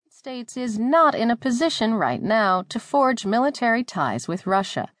States is not in a position right now to forge military ties with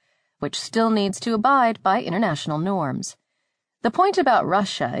Russia, which still needs to abide by international norms. The point about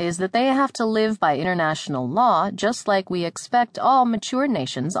Russia is that they have to live by international law just like we expect all mature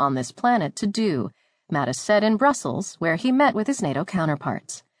nations on this planet to do, Mattis said in Brussels, where he met with his NATO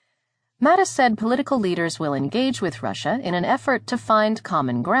counterparts. Mattis said political leaders will engage with Russia in an effort to find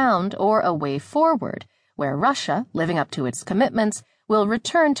common ground or a way forward, where Russia, living up to its commitments, will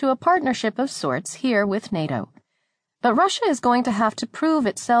return to a partnership of sorts here with NATO. But Russia is going to have to prove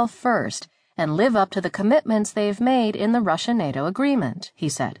itself first and live up to the commitments they've made in the Russia-NATO agreement, he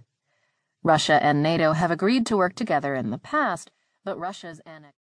said. Russia and NATO have agreed to work together in the past, but Russia's annexation